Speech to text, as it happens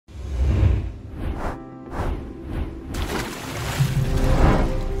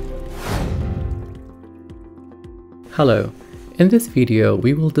Hello, in this video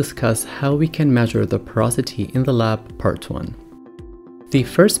we will discuss how we can measure the porosity in the lab part 1. The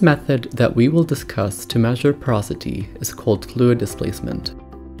first method that we will discuss to measure porosity is called fluid displacement.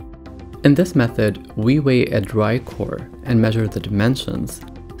 In this method, we weigh a dry core and measure the dimensions,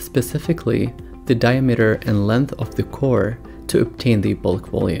 specifically the diameter and length of the core, to obtain the bulk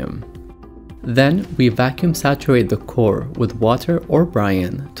volume. Then we vacuum saturate the core with water or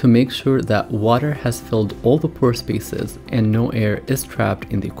brine to make sure that water has filled all the pore spaces and no air is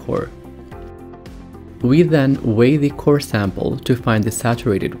trapped in the core. We then weigh the core sample to find the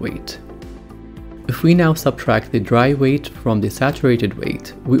saturated weight. If we now subtract the dry weight from the saturated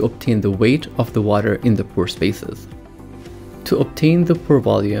weight, we obtain the weight of the water in the pore spaces. To obtain the pore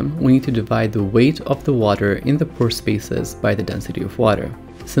volume, we need to divide the weight of the water in the pore spaces by the density of water,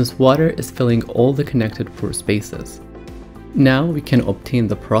 since water is filling all the connected pore spaces. Now we can obtain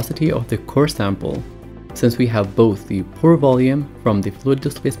the porosity of the core sample, since we have both the pore volume from the fluid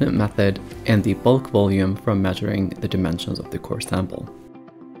displacement method and the bulk volume from measuring the dimensions of the core sample.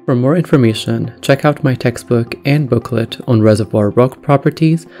 For more information, check out my textbook and booklet on reservoir rock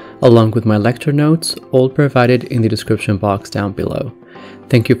properties, along with my lecture notes, all provided in the description box down below.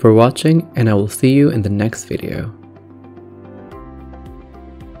 Thank you for watching, and I will see you in the next video.